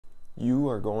You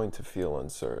are going to feel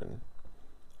uncertain.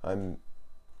 I'm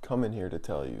coming here to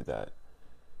tell you that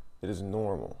it is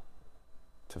normal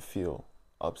to feel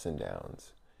ups and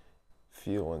downs,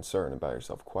 feel uncertain about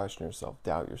yourself, question yourself,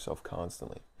 doubt yourself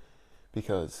constantly.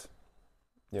 Because,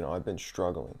 I've been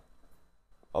struggling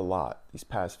a lot these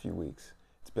past few weeks.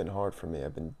 It's been hard for me.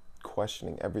 I've been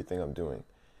questioning everything I'm doing,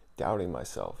 doubting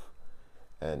myself,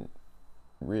 and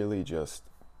really just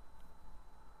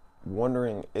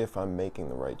wondering if I'm making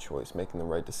the right choice, making the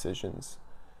right decisions,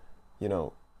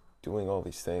 doing all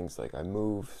these things. Like I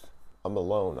moved, I'm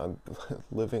alone, I'm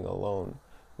living alone,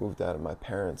 moved out of my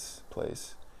parents'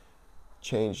 place,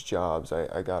 changed jobs.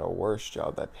 I got a worse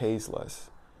job that pays less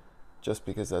just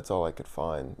because that's all I could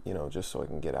find, just so I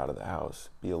can get out of the house,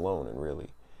 be alone and really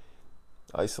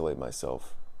isolate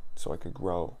myself so I could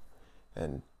grow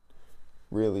and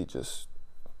really just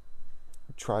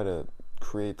try to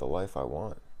create the life I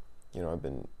want. I've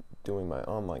been doing my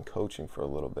online coaching for a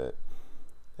little bit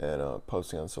and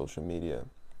posting on social media.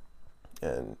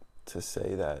 And to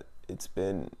say that it's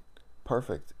been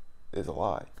perfect is a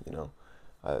lie.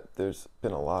 There's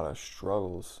been a lot of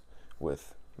struggles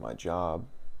with my job,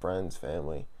 friends,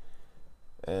 family,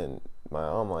 and my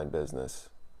online business.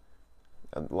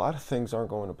 A lot of things aren't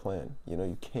going to plan.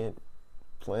 You can't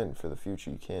plan for the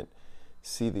future. You can't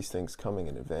see these things coming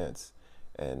in advance.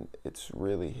 And it's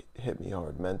really hit me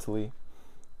hard mentally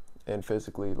and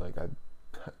physically. Like I've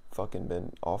fucking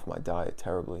been off my diet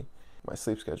terribly. My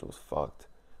sleep schedule's fucked.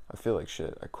 I feel like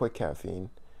shit. I quit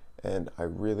caffeine and I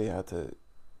really had to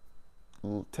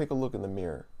take a look in the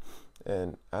mirror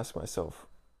and ask myself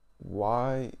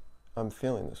why I'm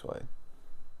feeling this way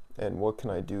and what can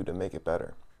I do to make it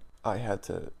better. I had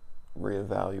to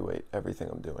reevaluate everything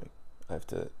I'm doing. I have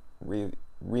to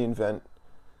reinvent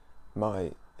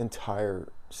my entire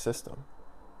system,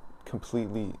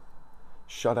 completely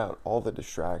shut out all the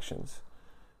distractions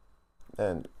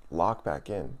and lock back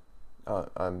in.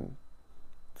 I'm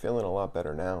feeling a lot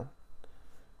better now.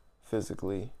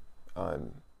 Physically,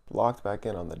 I'm locked back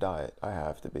in on the diet. I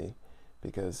have to be,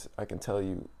 because I can tell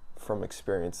you from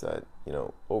experience that,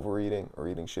 overeating or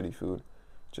eating shitty food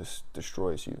just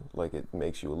destroys you. Like it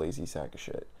makes you a lazy sack of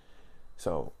shit.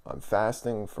 So I'm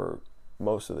fasting for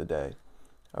most of the day.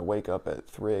 I wake up at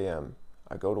 3 a.m.,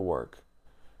 I go to work,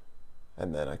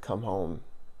 and then I come home,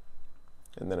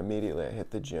 and then immediately I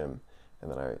hit the gym, and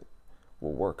then I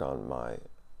will work on my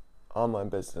online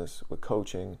business with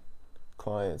coaching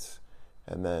clients,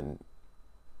 and then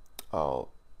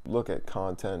I'll look at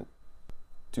content,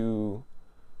 do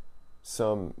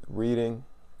some reading,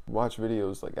 watch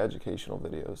videos like educational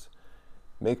videos,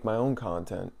 make my own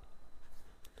content,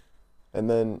 and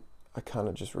then I kind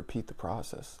of just repeat the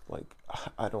process. Like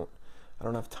I don't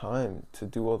have time to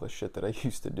do all the shit that I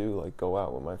used to do, like go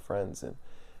out with my friends and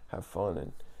have fun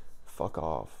and fuck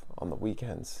off on the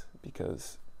weekends,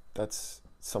 because that's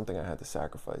something I had to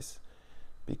sacrifice.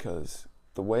 Because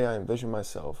the way I envision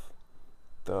myself,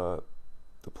 the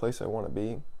place I want to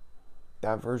be,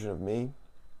 that version of me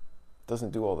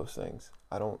doesn't do all those things.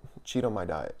 I don't cheat on my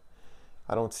diet.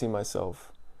 I don't see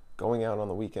myself going out on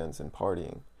the weekends and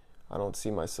partying. I don't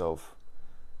see myself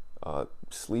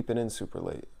sleeping in super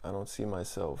late. I don't see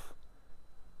myself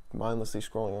mindlessly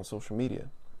scrolling on social media.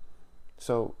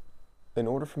 So in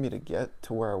order for me to get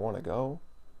to where I want to go,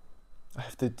 I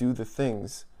have to do the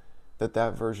things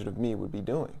that version of me would be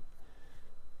doing.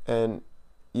 And,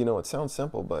 it sounds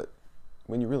simple, but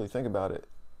when you really think about it,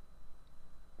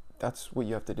 that's what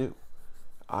you have to do.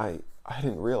 I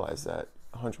didn't realize that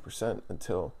 100%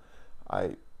 until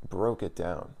I broke it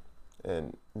down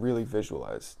and really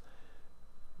visualized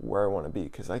where I want to be,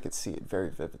 because I could see it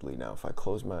very vividly now. If I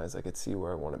close my eyes, I could see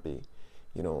where I want to be,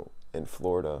 in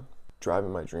Florida,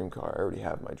 driving my dream car. I already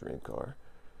have my dream car,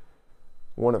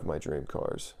 one of my dream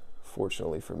cars.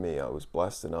 Fortunately for me, I was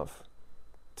blessed enough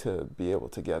to be able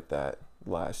to get that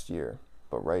last year.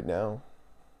 But right now,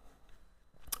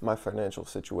 my financial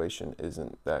situation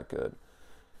isn't that good.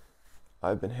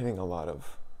 I've been hitting a lot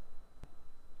of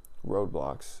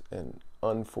roadblocks and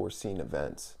unforeseen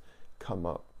events come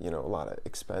up, a lot of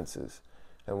expenses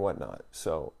and whatnot.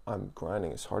 So I'm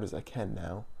grinding as hard as I can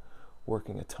now,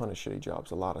 working a ton of shitty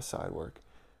jobs, a lot of side work.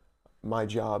 My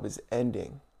job is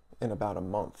ending in about a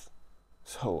month.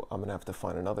 So I'm gonna have to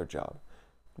find another job,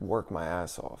 work my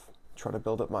ass off, try to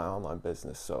build up my online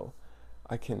business so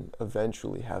I can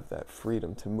eventually have that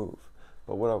freedom to move.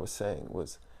 But what I was saying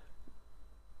was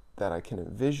that I can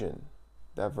envision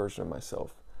that version of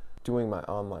myself doing my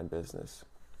online business,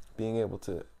 being able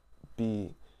to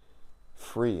be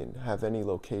free and have any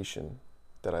location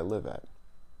that I live at.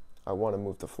 I want to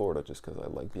move to Florida just because I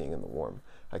like being in the warm.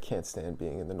 I can't stand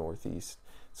being in the Northeast.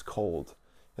 It's cold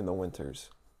in the winters.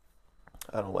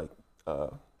 I don't like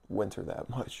winter that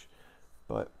much,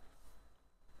 but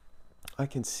I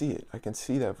can see it. I can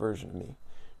see that version of me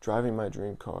driving my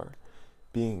dream car,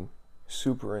 being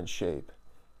super in shape,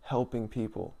 helping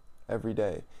people every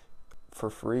day for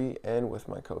free and with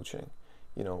my coaching,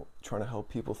 trying to help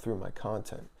people through my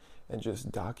content and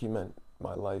just document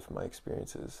my life, my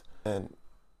experiences. And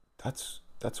that's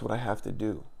what I have to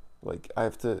do. Like, I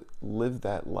have to live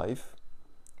that life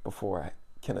before I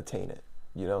can attain it.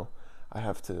 I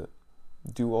have to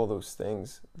do all those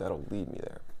things that'll lead me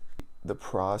there. The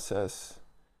process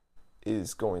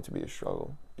is going to be a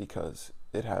struggle because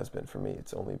it has been for me.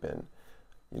 It's only been,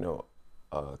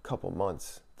 a couple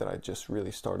months that I just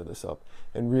really started this up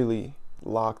and really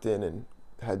locked in and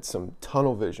had some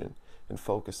tunnel vision and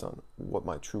focused on what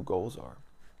my true goals are.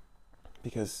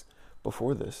 Because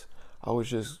before this, I was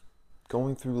just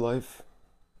going through life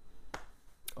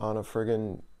on a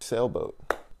friggin' sailboat,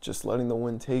 just letting the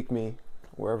wind take me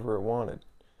wherever it wanted.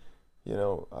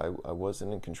 I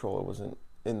wasn't in control. I wasn't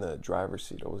in the driver's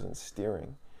seat. I wasn't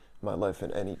steering my life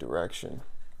in any direction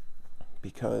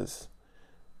because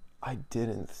I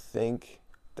didn't think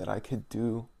that I could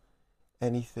do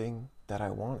anything that I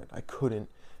wanted. I couldn't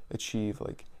achieve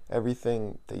like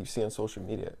everything that you see on social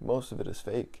media. Most of it is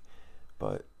fake,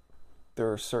 but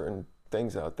there are certain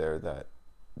things out there that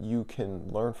you can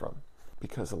learn from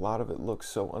because a lot of it looks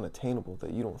so unattainable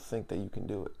that you don't think that you can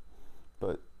do it.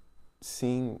 But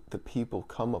seeing the people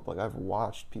come up, like I've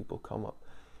watched people come up,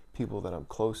 people that I'm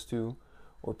close to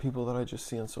or people that I just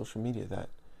see on social media that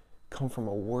come from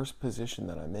a worse position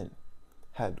than I'm in,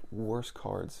 had worse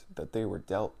cards that they were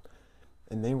dealt,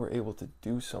 and they were able to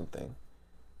do something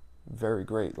very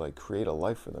great, like create a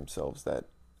life for themselves that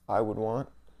I would want,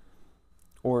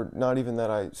 or not even that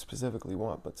I specifically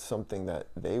want, but something that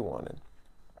they wanted.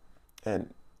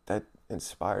 And that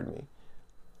inspired me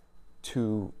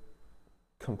to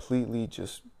completely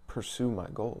just pursue my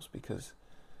goals because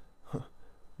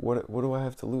what do I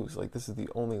have to lose? Like, this is the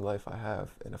only life I have,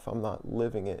 and if I'm not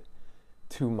living it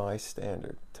to my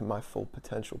standard, to my full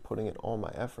potential, putting in all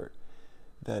my effort,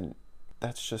 then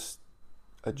that's just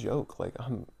a joke. Like,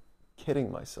 I'm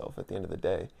kidding myself at the end of the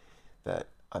day that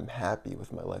I'm happy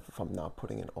with my life if I'm not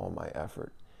putting in all my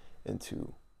effort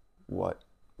into what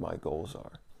my goals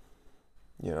are.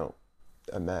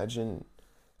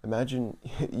 Imagine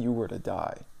you were to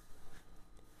die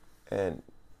and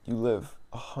you live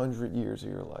 100 years of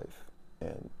your life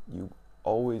and you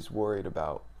always worried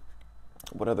about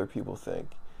what other people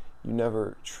think. You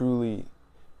never truly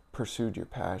pursued your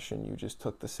passion. You just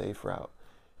took the safe route.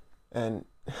 And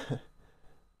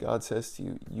God says to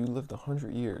you, you lived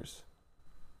 100 years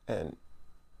and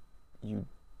you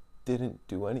didn't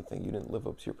do anything. You didn't live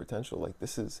up to your potential. Like,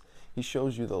 he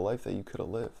shows you the life that you could have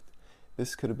lived.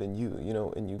 This could have been you,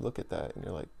 and you look at that and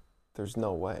you're like, there's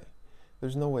no way.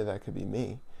 There's no way that could be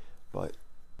me. But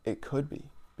it could be,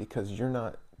 because you're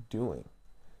not doing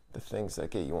the things that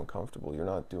get you uncomfortable. You're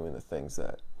not doing the things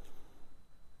that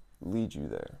lead you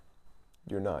there.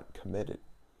 You're not committed.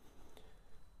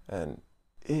 And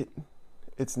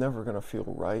it's never going to feel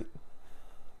right.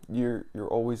 You're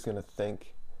always going to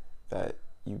think that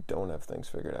you don't have things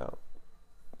figured out.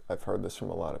 I've heard this from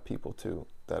a lot of people too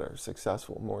that are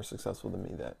successful, more successful than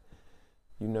me, that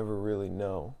you never really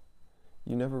know.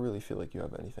 You never really feel like you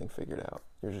have anything figured out.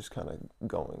 You're just kind of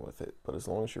going with it. But as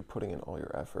long as you're putting in all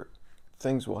your effort,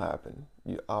 things will happen.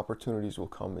 Opportunities will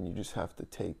come, and you just have to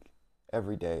take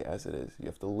every day as it is. You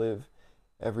have to live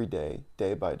every day,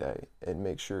 day by day, and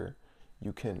make sure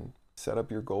you can set up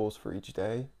your goals for each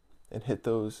day and hit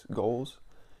those goals.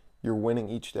 You're winning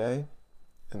each day,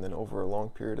 and then over a long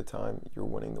period of time, you're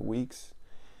winning the weeks,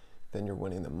 then you're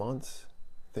winning the months,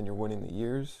 then you're winning the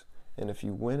years. And if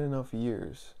you win enough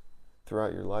years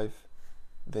throughout your life,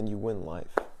 then you win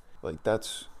life. Like,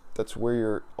 that's where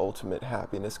your ultimate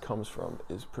happiness comes from,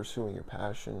 is pursuing your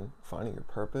passion, finding your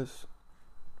purpose,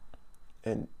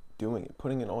 and doing it,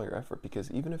 putting in all your effort. Because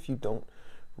even if you don't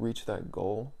reach that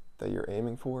goal that you're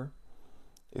aiming for,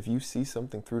 if you see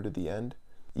something through to the end,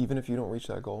 even if you don't reach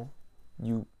that goal,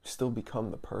 you still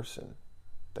become the person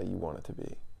that you want it to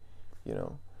be.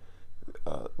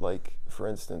 Like, for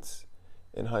instance,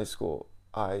 in high school,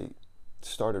 I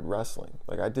started wrestling.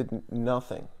 Like, I did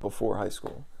nothing before high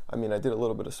school. I mean, I did a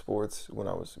little bit of sports when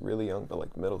I was really young, but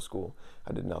like middle school,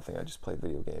 I did nothing. I just played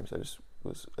video games. I just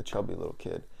was a chubby little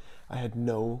kid. I had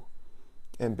no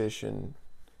ambition,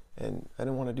 and I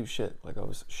didn't want to do shit. Like, I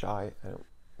was shy. I didn't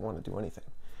want to do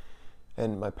anything.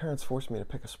 And my parents forced me to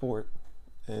pick a sport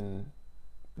in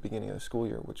the beginning of the school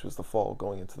year, which was the fall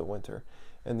going into the winter.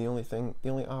 And the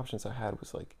only options I had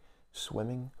was like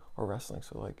swimming or wrestling.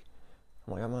 So like,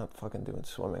 I'm like, I'm not fucking doing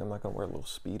swimming. I'm not gonna wear a little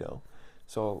Speedo.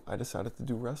 So I decided to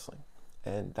do wrestling.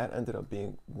 And that ended up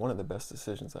being one of the best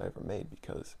decisions I ever made,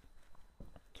 because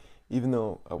even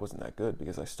though I wasn't that good,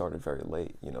 because I started very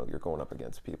late, you know, you're going up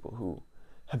against people who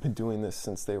have been doing this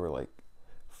since they were like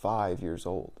 5 years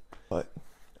old. But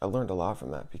I learned a lot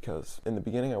from that, because in the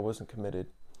beginning I wasn't committed,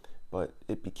 but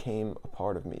it became a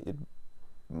part of me. It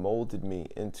molded me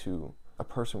into a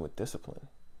person with discipline,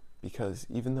 because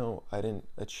even though I didn't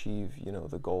achieve, you know,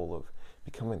 the goal of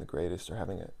becoming the greatest or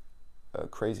having a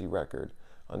crazy record,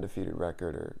 undefeated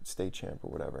record or state champ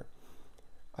or whatever,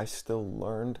 I still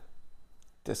learned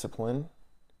discipline,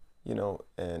 you know,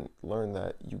 and learned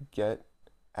that you get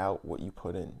out what you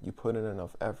put in. You put in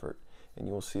enough effort and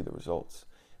you will see the results.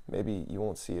 Maybe you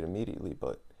won't see it immediately,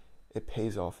 but it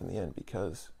pays off in the end,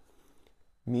 because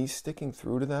me sticking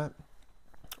through to that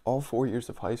all 4 years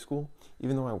of high school,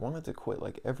 even though I wanted to quit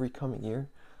like every coming year,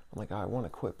 I'm like, oh, I want to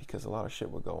quit, because a lot of shit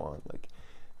would go on. Like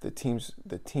the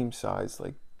team size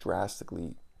like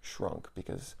drastically shrunk,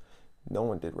 because no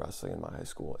one did wrestling in my high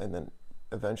school. And then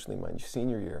eventually my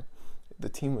senior year, the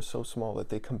team was so small that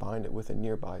they combined it with a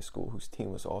nearby school whose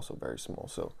team was also very small.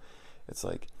 So it's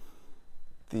like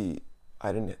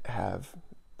I didn't have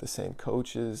the same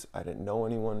coaches, I didn't know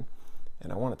anyone,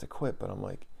 and I wanted to quit, but I'm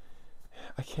like,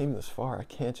 I came this far, I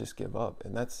can't just give up.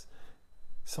 And that's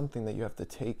something that you have to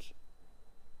take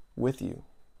with you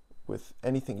with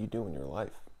anything you do in your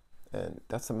life. And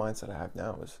that's the mindset I have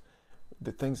now, is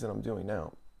the things that I'm doing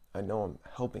now, I know I'm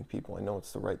helping people, I know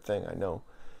it's the right thing, I know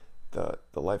the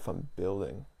life I'm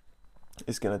building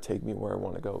is going to take me where I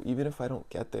want to go. Even if I don't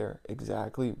get there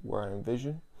exactly where I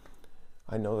envision,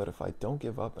 I know that if I don't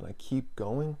give up and I keep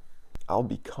going, I'll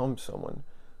become someone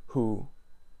who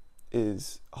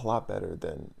is a lot better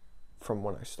than from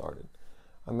when I started.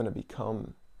 I'm going to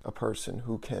become a person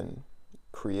who can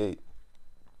create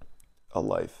a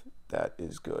life that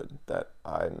is good, that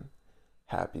I'm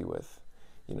happy with.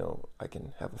 You know, I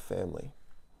can have a family.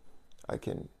 I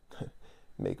can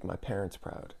make my parents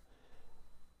proud.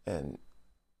 And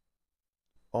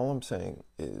all I'm saying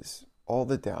is, all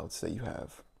the doubts that you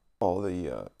have, all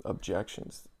the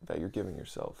objections that you're giving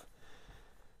yourself,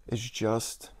 is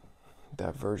just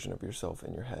that version of yourself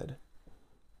in your head,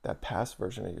 that past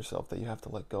version of yourself that you have to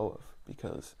let go of.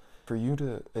 Because for you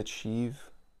to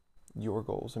achieve your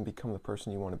goals and become the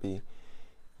person you want to be,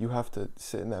 you have to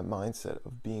sit in that mindset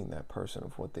of being that person,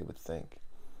 of what they would think.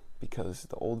 Because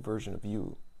the old version of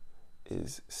you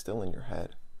is still in your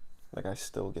head. Like, I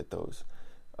still get those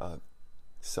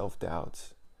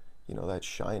self-doubts, you know, that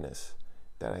shyness,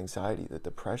 that anxiety, the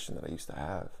depression that I used to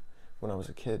have when I was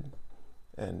a kid.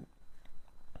 And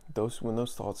when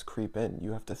those thoughts creep in,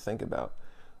 you have to think about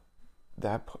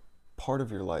that part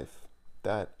of your life,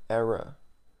 that era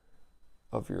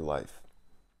of your life,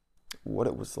 what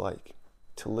it was like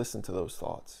to listen to those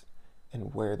thoughts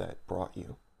and where that brought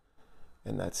you.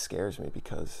 And that scares me,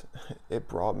 because it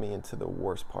brought me into the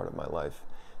worst part of my life,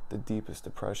 the deepest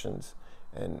depressions,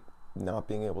 and not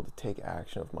being able to take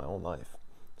action of my own life.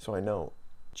 So I know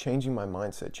changing my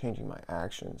mindset, changing my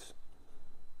actions,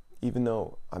 even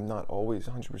though I'm not always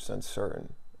 100%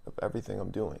 certain of everything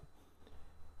I'm doing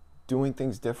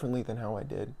things differently than how I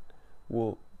did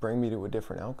will bring me to a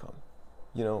different outcome.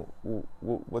 You know,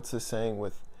 what's the saying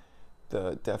with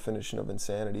the definition of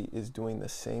insanity is doing the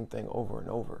same thing over and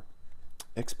over,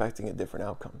 expecting a different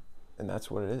outcome. And that's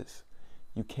what it is.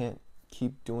 You can't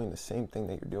keep doing the same thing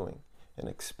that you're doing and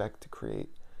expect to create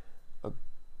a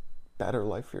better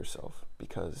life for yourself,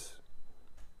 because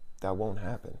that won't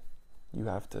happen. You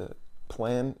have to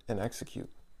plan and execute.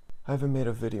 I haven't made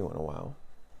a video in a while,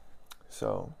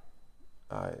 so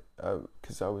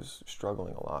because I was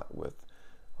struggling a lot with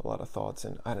a lot of thoughts,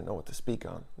 and I didn't know what to speak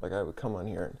on. Like, I would come on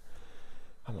here and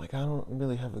I'm like, I don't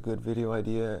really have a good video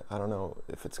idea. I don't know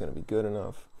if it's going to be good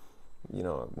enough. You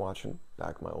know, I'm watching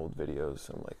back my old videos.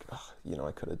 I'm like, you know,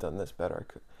 I could have done this better.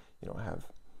 I could, you know, have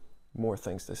more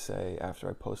things to say after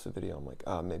I post the video. I'm like,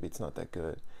 maybe it's not that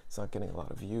good. It's not getting a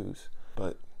lot of views.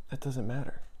 But that doesn't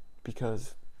matter,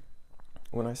 because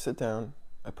when I sit down,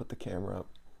 I put the camera up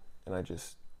and I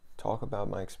just talk about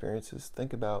my experiences,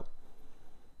 think about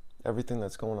everything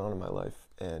that's going on in my life.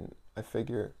 And I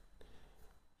figure,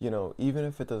 you know, even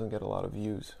if it doesn't get a lot of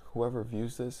views, whoever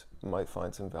views this might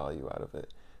find some value out of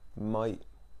it, might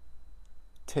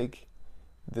take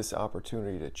this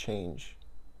opportunity to change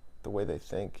the way they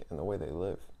think and the way they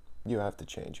live. You have to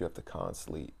change. You have to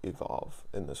constantly evolve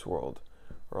in this world,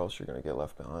 or else you're going to get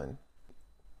left behind.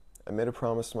 I made a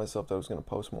promise to myself that I was going to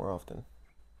post more often,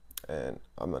 and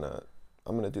I'm going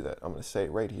to do that. I'm going to say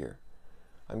it right here.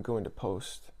 I'm going to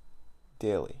post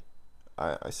daily.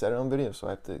 I said it on video, so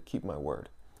I have to keep my word.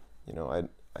 You know,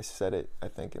 I said it, I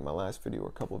think, in my last video or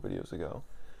a couple of videos ago,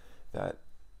 that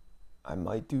I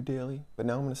might do daily, but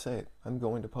now I'm going to say it. I'm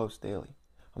going to post daily.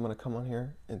 I'm going to come on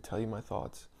here and tell you my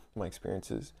thoughts, my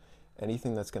experiences,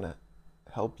 anything that's going to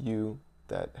help you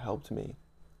that helped me.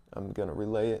 I'm going to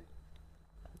relay it,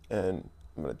 and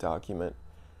I'm going to document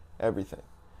everything,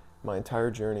 my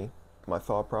entire journey, my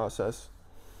thought process,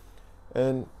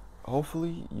 and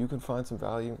hopefully you can find some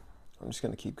value. I'm just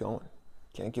going to keep going.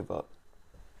 Can't give up.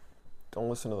 Don't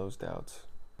listen to those doubts.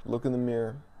 Look in the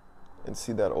mirror and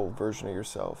see that old version of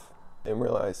yourself and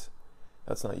realize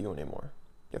that's not you anymore.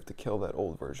 You have to kill that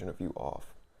old version of you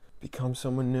off. Become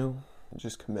someone new and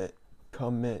just commit.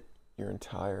 Commit your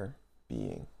entire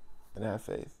being and have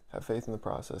faith. Have faith in the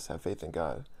process. Have faith in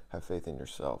God. Have faith in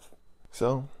yourself.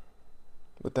 So,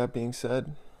 with that being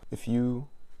said, if you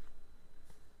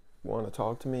want to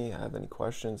talk to me, have any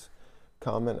questions,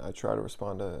 comment. I try to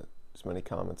respond to as many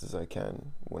comments as I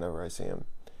can whenever I see them.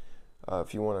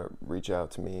 If you want to reach out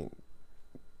to me,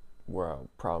 where I'll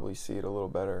probably see it a little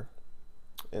better,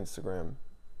 Instagram,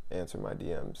 answer my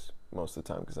DMs most of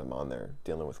the time because I'm on there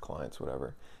dealing with clients,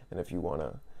 whatever. And if you want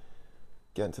to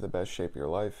get into the best shape of your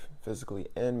life, physically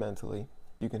and mentally,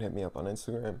 you can hit me up on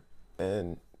Instagram.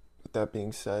 And with that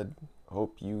being said, I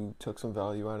hope you took some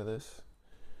value out of this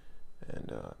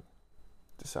and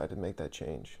decided to make that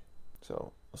change.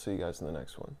 So I'll see you guys in the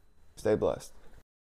next one. Stay blessed.